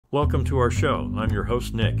Welcome to our show. I'm your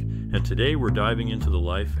host, Nick, and today we're diving into the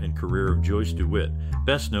life and career of Joyce DeWitt,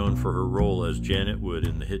 best known for her role as Janet Wood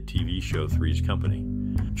in the hit TV show Three's Company.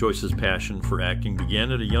 Joyce's passion for acting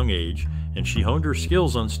began at a young age, and she honed her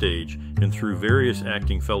skills on stage and through various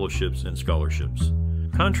acting fellowships and scholarships.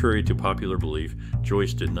 Contrary to popular belief,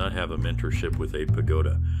 Joyce did not have a mentorship with Abe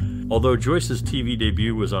Vigoda. Although Joyce's TV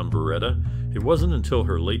debut was on Beretta, it wasn't until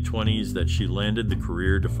her late 20s that she landed the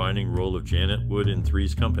career-defining role of Janet Wood in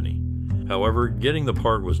Three's Company. However, getting the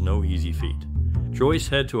part was no easy feat. Joyce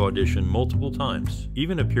had to audition multiple times,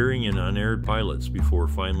 even appearing in unaired pilots before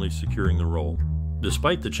finally securing the role.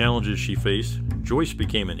 Despite the challenges she faced, Joyce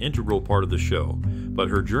became an integral part of the show, but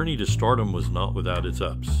her journey to stardom was not without its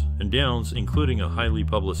ups and downs, including a highly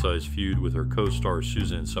publicized feud with her co-star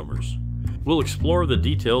Suzanne Somers. We'll explore the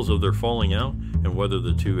details of their falling out and whether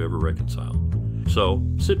the two ever reconciled. So,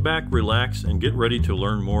 sit back, relax, and get ready to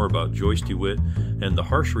learn more about Joyce DeWitt and the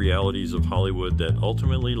harsh realities of Hollywood that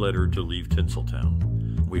ultimately led her to leave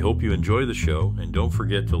Tinseltown. We hope you enjoy the show, and don't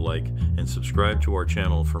forget to like and subscribe to our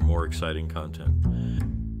channel for more exciting content.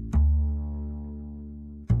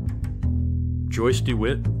 Joyce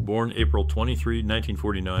DeWitt, born April 23,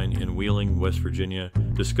 1949 in Wheeling, West Virginia,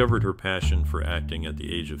 discovered her passion for acting at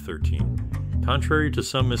the age of 13. Contrary to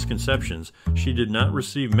some misconceptions, she did not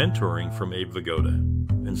receive mentoring from Abe Vigoda.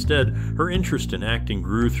 Instead, her interest in acting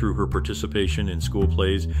grew through her participation in school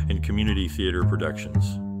plays and community theater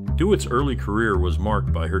productions. DeWitt's early career was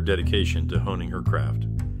marked by her dedication to honing her craft.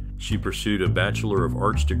 She pursued a Bachelor of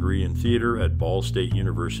Arts degree in theater at Ball State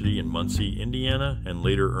University in Muncie, Indiana, and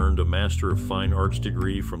later earned a Master of Fine Arts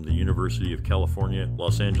degree from the University of California,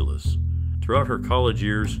 Los Angeles. Throughout her college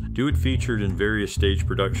years, DeWitt featured in various stage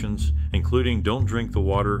productions, including Don't Drink the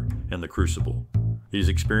Water and The Crucible. These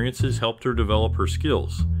experiences helped her develop her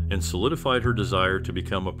skills and solidified her desire to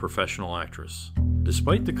become a professional actress.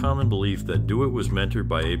 Despite the common belief that DeWitt was mentored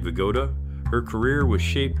by Abe Vigoda, her career was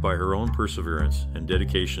shaped by her own perseverance and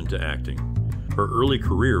dedication to acting. Her early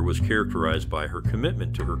career was characterized by her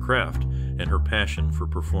commitment to her craft and her passion for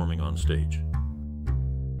performing on stage.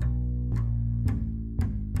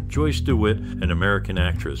 Joyce DeWitt, an American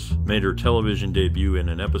actress, made her television debut in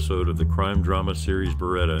an episode of the crime drama series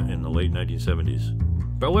Beretta in the late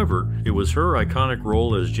 1970s. However, it was her iconic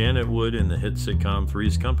role as Janet Wood in the hit sitcom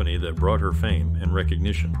Three's Company that brought her fame and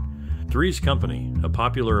recognition. Three's Company, a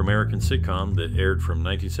popular American sitcom that aired from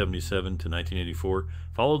 1977 to 1984,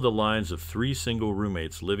 followed the lives of three single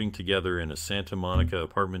roommates living together in a Santa Monica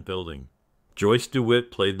apartment building. Joyce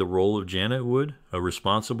DeWitt played the role of Janet Wood, a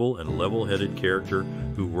responsible and level-headed character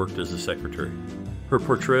who worked as a secretary. Her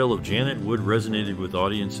portrayal of Janet Wood resonated with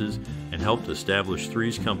audiences and helped establish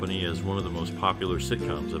Three's Company as one of the most popular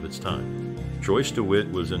sitcoms of its time. Joyce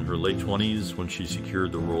DeWitt was in her late 20s when she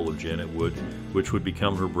secured the role of Janet Wood, which would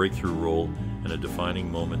become her breakthrough role and a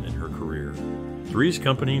defining moment in her career. Three's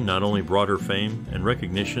Company not only brought her fame and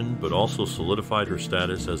recognition, but also solidified her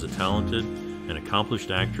status as a talented and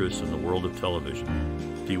accomplished actress in the world of television.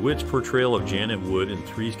 DeWitt's portrayal of Janet Wood in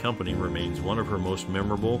Three's Company remains one of her most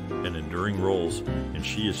memorable and enduring roles, and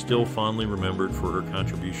she is still fondly remembered for her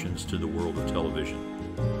contributions to the world of television.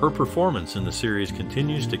 Her performance in the series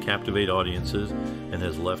continues to captivate audiences and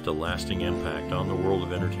has left a lasting impact on the world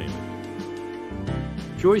of entertainment.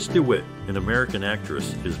 Joyce DeWitt, an American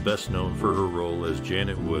actress, is best known for her role as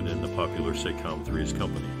Janet Wood in the popular sitcom Three's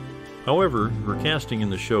Company. However, her casting in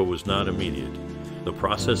the show was not immediate. The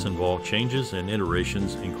process involved changes and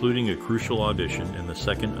iterations, including a crucial audition in the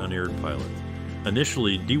second unaired pilot.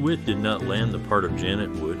 Initially, DeWitt did not land the part of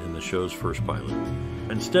Janet Wood in the show's first pilot.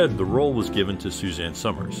 Instead, the role was given to Suzanne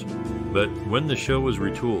Somers. But when the show was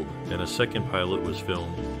retooled and a second pilot was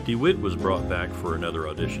filmed, DeWitt was brought back for another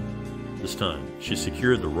audition. This time, she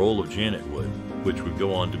secured the role of Janet Wood, which would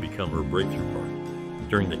go on to become her breakthrough part.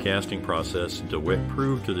 During the casting process, DeWitt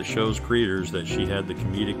proved to the show's creators that she had the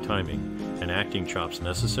comedic timing and acting chops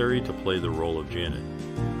necessary to play the role of Janet.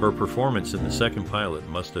 Her performance in the second pilot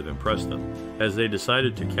must have impressed them, as they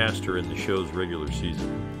decided to cast her in the show's regular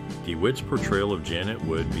season. DeWitt's portrayal of Janet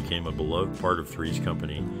Wood became a beloved part of Three's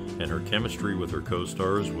Company, and her chemistry with her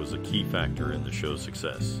co-stars was a key factor in the show's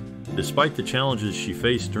success. Despite the challenges she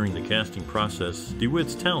faced during the casting process,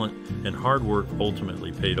 DeWitt's talent and hard work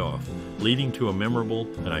ultimately paid off, leading to a memorable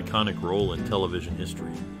and iconic role in television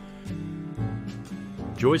history.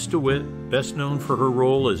 Joyce DeWitt, best known for her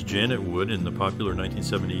role as Janet Wood in the popular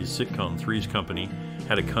 1970s sitcom Three's Company,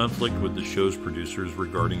 had a conflict with the show's producers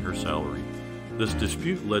regarding her salary. This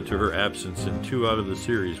dispute led to her absence in 2 out of the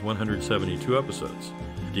series' 172 episodes.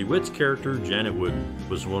 DeWitt's character, Janet Wood,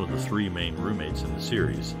 was one of the three main roommates in the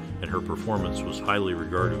series, and her performance was highly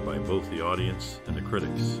regarded by both the audience and the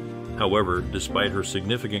critics. However, despite her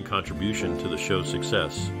significant contribution to the show's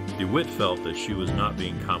success, DeWitt felt that she was not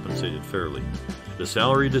being compensated fairly. The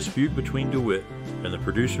salary dispute between DeWitt and the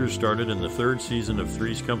producers started in the third season of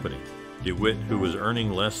Three's Company. DeWitt, who was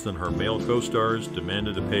earning less than her male co-stars,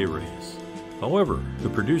 demanded a pay raise. However, the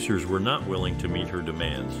producers were not willing to meet her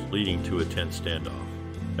demands, leading to a tense standoff.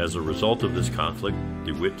 As a result of this conflict,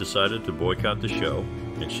 DeWitt decided to boycott the show,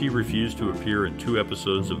 and she refused to appear in 2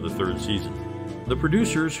 episodes of the third season. The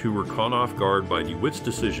producers, who were caught off guard by DeWitt's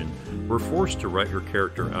decision, were forced to write her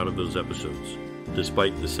character out of those episodes.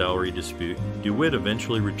 Despite the salary dispute, DeWitt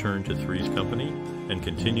eventually returned to Three's Company and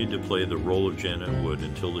continued to play the role of Janet Wood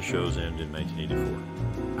until the show's end in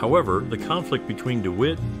 1984. However, the conflict between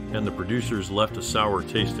DeWitt and the producers left a sour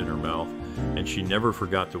taste in her mouth, and she never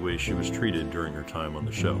forgot the way she was treated during her time on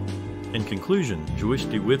the show. In conclusion, Joyce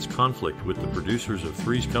DeWitt's conflict with the producers of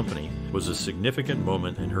Three's Company was a significant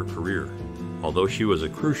moment in her career. Although she was a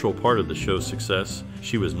crucial part of the show's success,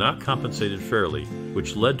 she was not compensated fairly,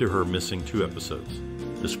 which led to her missing 2 episodes.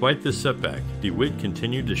 Despite this setback, DeWitt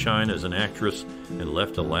continued to shine as an actress and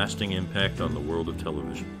left a lasting impact on the world of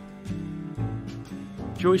television.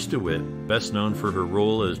 Joyce DeWitt, best known for her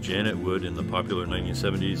role as Janet Wood in the popular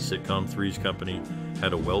 1970s sitcom Three's Company,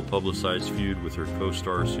 had a well-publicized feud with her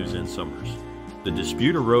co-star Suzanne Somers. The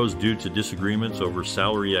dispute arose due to disagreements over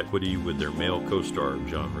salary equity with their male co-star,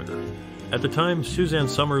 John Ritter. At the time, Suzanne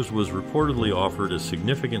Somers was reportedly offered a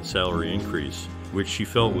significant salary increase, which she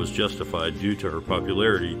felt was justified due to her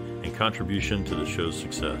popularity and contribution to the show's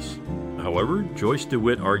success. However, Joyce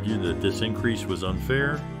DeWitt argued that this increase was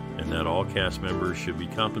unfair and that all cast members should be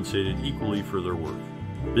compensated equally for their work.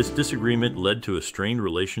 This disagreement led to a strained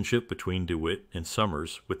relationship between DeWitt and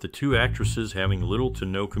Somers, with the 2 actresses having little to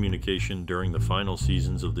no communication during the final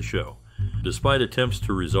seasons of the show. Despite attempts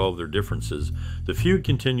to resolve their differences, the feud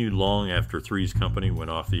continued long after Three's Company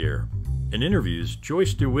went off the air. In interviews,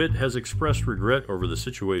 Joyce DeWitt has expressed regret over the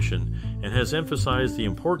situation and has emphasized the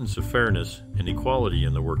importance of fairness and equality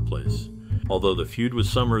in the workplace. Although the feud with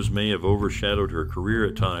Somers may have overshadowed her career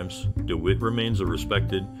at times, DeWitt remains a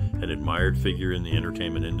respected and admired figure in the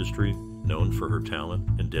entertainment industry, known for her talent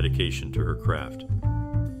and dedication to her craft.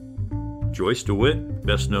 Joyce DeWitt,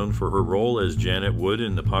 best known for her role as Janet Wood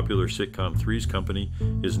in the popular sitcom Three's Company,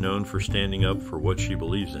 is known for standing up for what she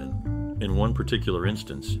believes in. In one particular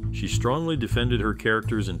instance, she strongly defended her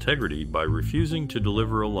character's integrity by refusing to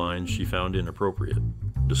deliver a line she found inappropriate.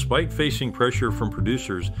 Despite facing pressure from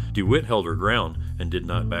producers, DeWitt held her ground and did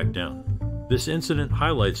not back down. This incident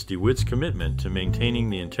highlights DeWitt's commitment to maintaining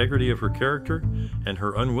the integrity of her character and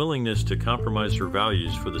her unwillingness to compromise her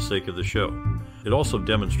values for the sake of the show. It also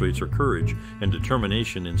demonstrates her courage and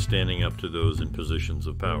determination in standing up to those in positions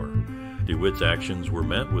of power. DeWitt's actions were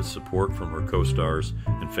met with support from her co-stars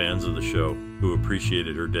and fans of the show, who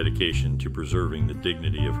appreciated her dedication to preserving the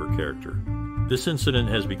dignity of her character. This incident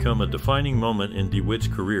has become a defining moment in DeWitt's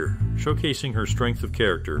career, showcasing her strength of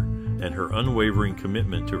character and her unwavering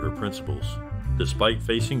commitment to her principles. Despite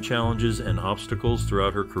facing challenges and obstacles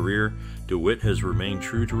throughout her career, DeWitt has remained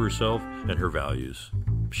true to herself and her values.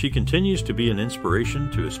 She continues to be an inspiration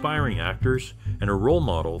to aspiring actors and a role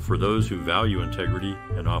model for those who value integrity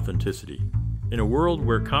and authenticity. In a world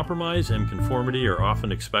where compromise and conformity are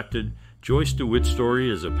often expected, Joyce DeWitt's story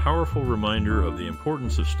is a powerful reminder of the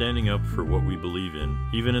importance of standing up for what we believe in,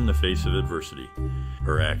 even in the face of adversity.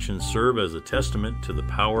 Her actions serve as a testament to the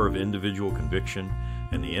power of individual conviction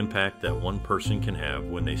and the impact that one person can have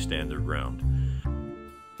when they stand their ground.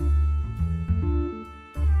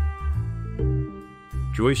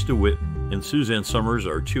 Joyce DeWitt and Suzanne Somers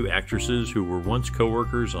are 2 actresses who were once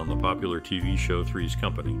co-workers on the popular TV show Three's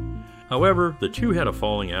Company. However, the 2 had a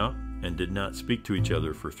falling out and did not speak to each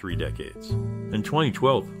other for 3 decades. In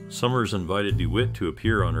 2012, Somers invited DeWitt to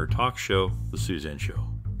appear on her talk show, The Suzanne Show.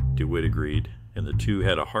 DeWitt agreed, and the 2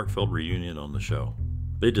 had a heartfelt reunion on the show.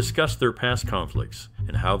 They discussed their past conflicts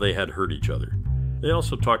and how they had hurt each other. They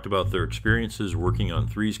also talked about their experiences working on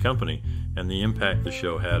Three's Company and the impact the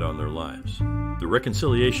show had on their lives. The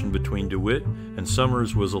reconciliation between DeWitt and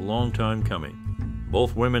Somers was a long time coming.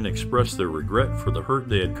 Both women expressed their regret for the hurt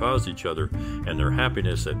they had caused each other and their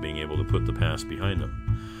happiness at being able to put the past behind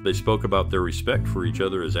them. They spoke about their respect for each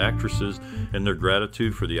other as actresses and their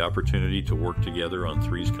gratitude for the opportunity to work together on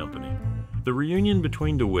Three's Company. The reunion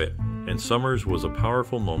between DeWitt and Somers was a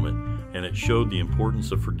powerful moment, and it showed the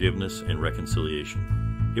importance of forgiveness and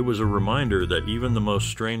reconciliation. It was a reminder that even the most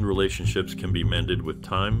strained relationships can be mended with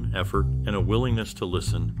time, effort, and a willingness to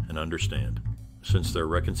listen and understand. Since their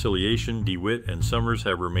reconciliation, DeWitt and Summers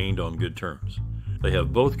have remained on good terms. They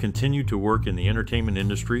have both continued to work in the entertainment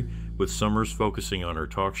industry, with Summers focusing on her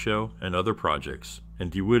talk show and other projects,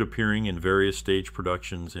 and DeWitt appearing in various stage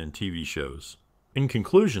productions and TV shows. In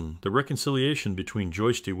conclusion, the reconciliation between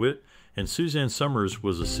Joyce DeWitt and Suzanne Summers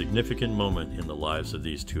was a significant moment in the lives of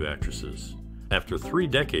these two actresses. After 3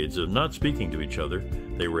 decades of not speaking to each other,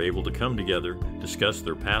 they were able to come together, discuss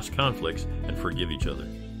their past conflicts, and forgive each other.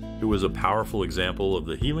 It was a powerful example of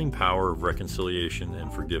the healing power of reconciliation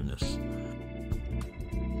and forgiveness.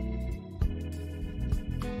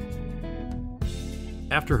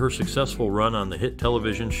 After her successful run on the hit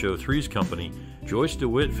television show Three's Company, Joyce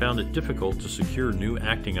DeWitt found it difficult to secure new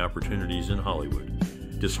acting opportunities in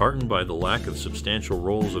Hollywood. Disheartened by the lack of substantial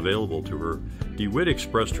roles available to her, DeWitt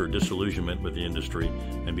expressed her disillusionment with the industry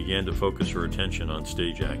and began to focus her attention on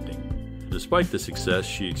stage acting. Despite the success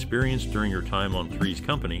she experienced during her time on Three's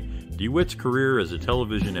Company, DeWitt's career as a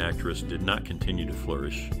television actress did not continue to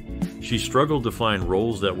flourish. She struggled to find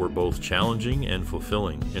roles that were both challenging and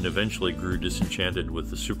fulfilling, and eventually grew disenchanted with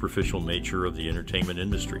the superficial nature of the entertainment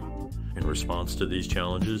industry. In response to these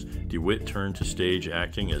challenges, DeWitt turned to stage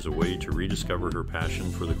acting as a way to rediscover her passion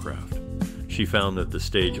for the craft. She found that the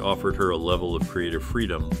stage offered her a level of creative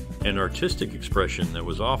freedom and artistic expression that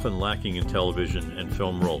was often lacking in television and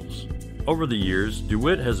film roles. Over the years,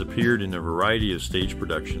 DeWitt has appeared in a variety of stage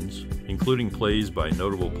productions, including plays by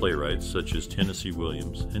notable playwrights such as Tennessee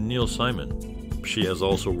Williams and Neil Simon. She has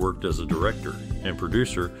also worked as a director and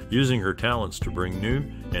producer, using her talents to bring new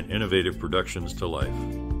and innovative productions to life.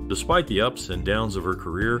 Despite the ups and downs of her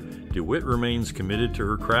career, DeWitt remains committed to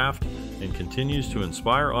her craft and continues to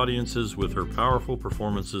inspire audiences with her powerful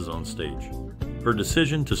performances on stage. Her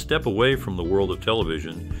decision to step away from the world of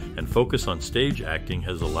television and focus on stage acting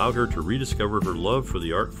has allowed her to rediscover her love for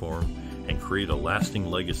the art form and create a lasting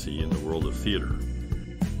legacy in the world of theater.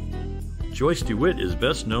 Joyce DeWitt is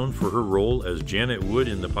best known for her role as Janet Wood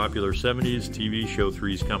in the popular 70s TV show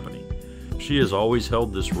Three's Company. She has always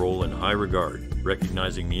held this role in high regard,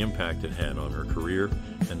 recognizing the impact it had on her career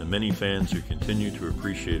and the many fans who continue to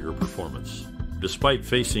appreciate her performance. Despite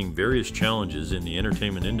facing various challenges in the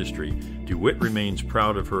entertainment industry, DeWitt remains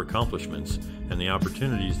proud of her accomplishments and the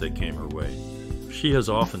opportunities that came her way. She has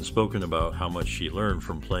often spoken about how much she learned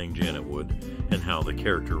from playing Janet Wood and how the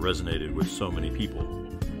character resonated with so many people.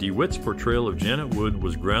 DeWitt's portrayal of Janet Wood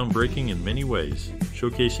was groundbreaking in many ways,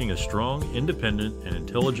 showcasing a strong, independent, and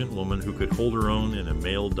intelligent woman who could hold her own in a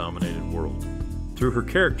male-dominated world. Through her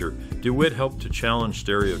character, DeWitt helped to challenge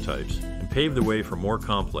stereotypes and pave the way for more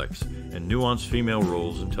complex and nuanced female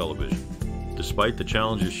roles in television. Despite the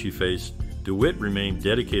challenges she faced, DeWitt remained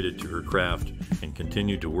dedicated to her craft and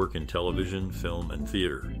continued to work in television, film, and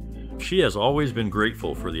theater. She has always been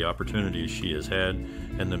grateful for the opportunities she has had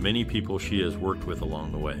and the many people she has worked with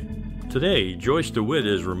along the way. Today, Joyce DeWitt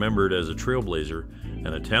is remembered as a trailblazer and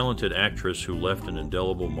a talented actress who left an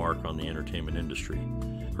indelible mark on the entertainment industry.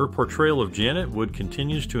 Her portrayal of Janet Wood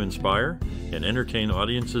continues to inspire and entertain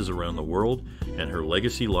audiences around the world, and her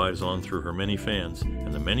legacy lives on through her many fans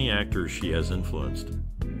and the many actors she has influenced.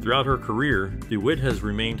 Throughout her career, DeWitt has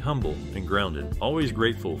remained humble and grounded, always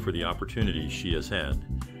grateful for the opportunities she has had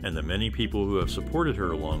and the many people who have supported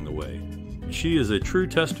her along the way. She is a true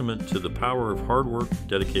testament to the power of hard work,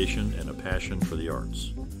 dedication, and a passion for the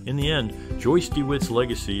arts. In the end, Joyce DeWitt's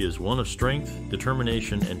legacy is one of strength,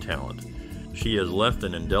 determination, and talent. She has left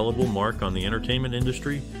an indelible mark on the entertainment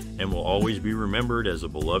industry and will always be remembered as a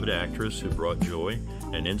beloved actress who brought joy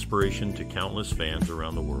and inspiration to countless fans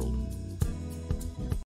around the world.